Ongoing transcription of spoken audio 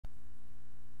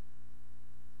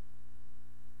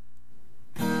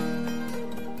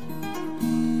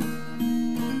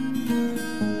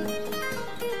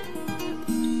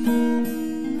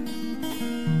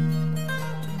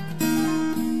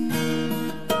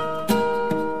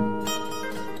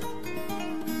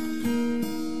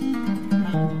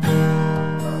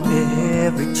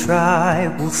Every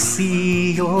tribe will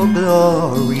see your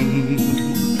glory.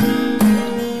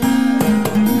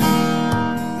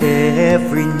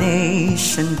 Every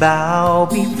nation bow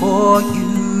before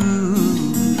you.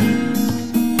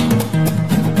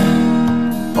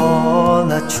 All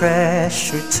our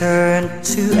treasure turned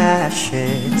to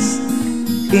ashes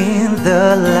in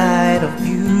the light of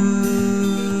you.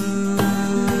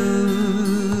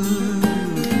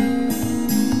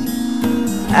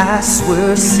 As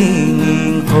we're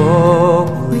singing,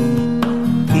 holy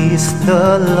is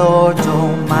the Lord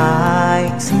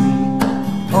Almighty.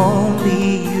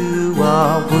 Only you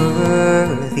are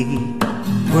worthy,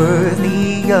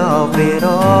 worthy of it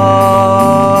all.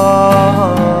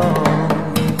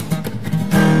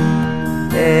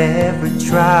 Every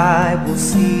tribe will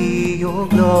see your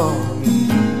glory.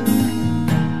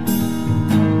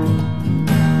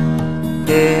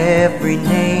 Every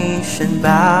nation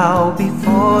bow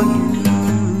before you.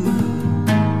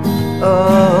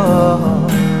 Oh,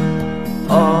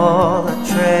 all our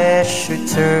treasure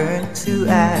turned to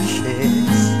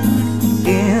ashes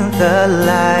in the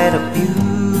light of you.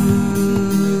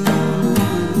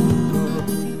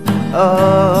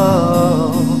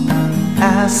 Oh,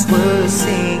 as we're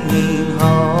singing,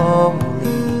 holy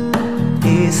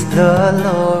is the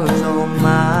Lord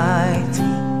Almighty.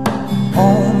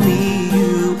 Only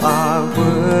you are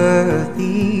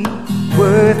worthy,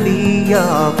 worthy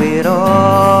of it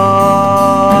all.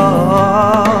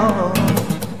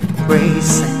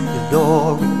 Praise and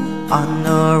glory,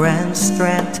 honor and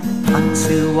strength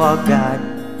unto our God,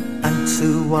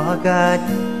 unto our God.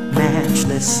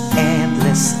 Matchless,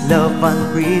 endless, love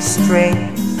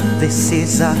unrestrained. This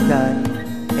is our God.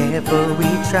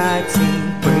 Every tribe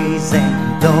sing praise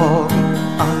and glory,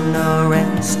 honor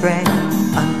and strength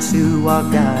unto our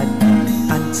God,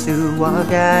 unto our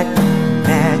God.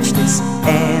 Matchless,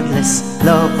 endless,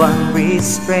 love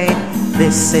unrestrained.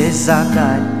 This is our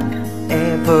God.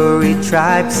 Every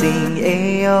tribe sing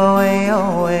Ayo,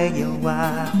 Ayo, Ayo,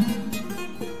 ah.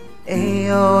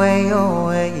 Ayo, Ayo,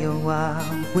 Ayo, ah.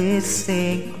 We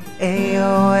sing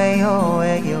Ayo, Ayo,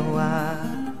 Ayo, ah.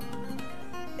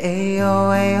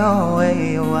 Ayo, Ayo,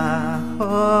 Ayo, ah.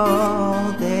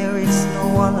 Oh, there is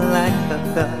no one like a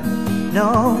God.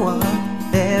 No one,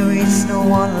 there is no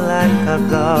one like a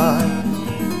God.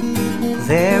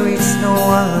 There is no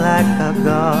one like a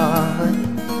God.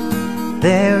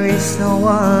 There is no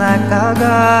one like a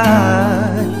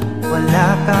God.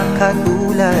 Wala kang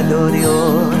katulad, O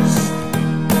Diyos.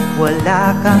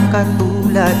 Wala kang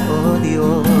katulad, O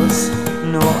Diyos.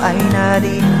 No hay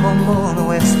nadie como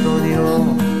nuestro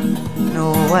Dios.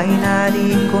 No hay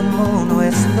nadie como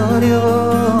nuestro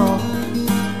Dios.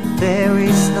 There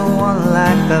is no one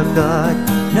like a God.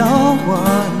 No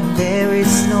one, there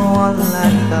is no one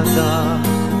like a God.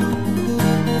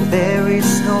 There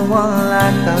is no one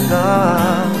like a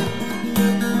God.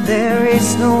 There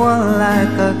is no one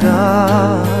like a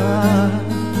God.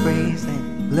 Praise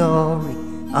and glory,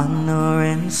 honor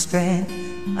and strength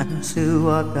unto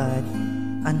our God,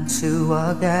 unto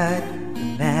our God.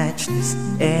 Matchless,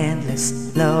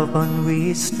 endless, love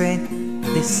unrestrained.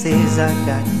 This is our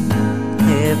God.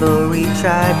 Every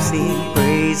tribe sing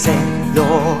praise and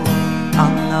glory,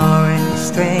 honor and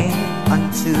strength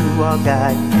unto our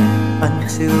God,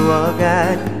 unto our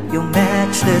God. Your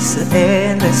matchless,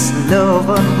 endless, love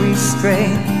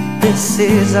unrestrained. This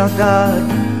is our God,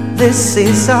 this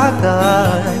is our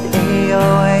God. Ayo,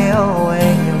 ayo,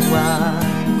 ayo, ah.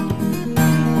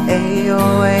 Ayo,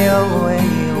 ayo,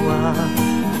 ayo, ah.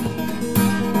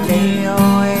 Ayo,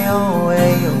 ayo,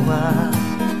 ayo, ah.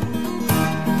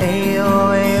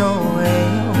 Ayo, ayo,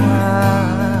 ayo, ah.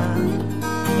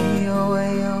 Ayo,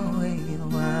 ayo, ayo,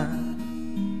 ah.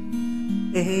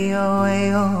 Ayo,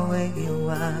 ayo, ayo,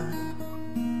 ah.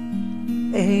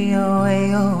 Ayo,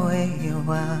 ayo, ayo,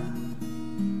 ah.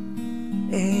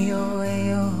 Ayo,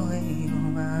 ayo.